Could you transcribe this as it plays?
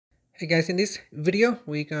Hey guys, in this video,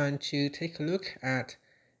 we're going to take a look at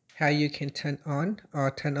how you can turn on or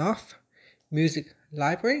turn off music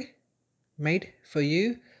library made for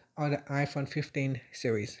you on the iPhone 15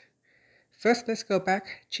 series. First, let's go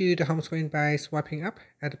back to the home screen by swiping up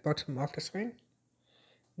at the bottom of the screen.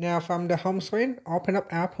 Now from the home screen, open up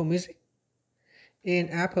Apple Music. In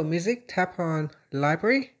Apple Music, tap on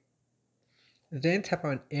Library, then tap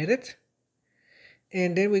on Edit.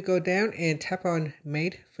 And then we go down and tap on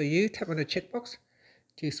Made for You. Tap on the checkbox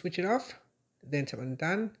to switch it off. Then tap on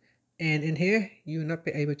Done. And in here, you will not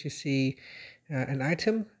be able to see an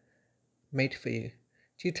item made for you.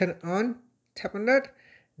 To turn it on, tap on that.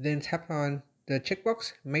 Then tap on the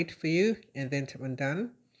checkbox Made for You. And then tap on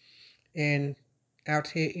Done. And out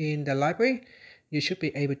here in the library, you should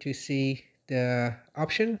be able to see the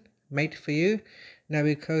option Made for You. Now,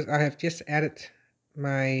 because I have just added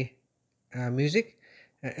my music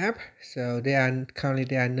app, so currently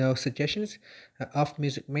there are no suggestions of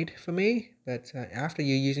music made for me, but after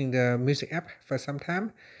you're using the music app for some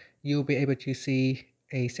time, you'll be able to see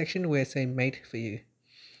a section where it says made for you.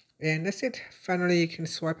 And that's it. Finally, you can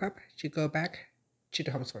swipe up to go back to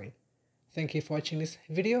the home screen. Thank you for watching this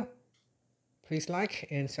video. Please like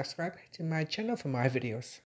and subscribe to my channel for more videos.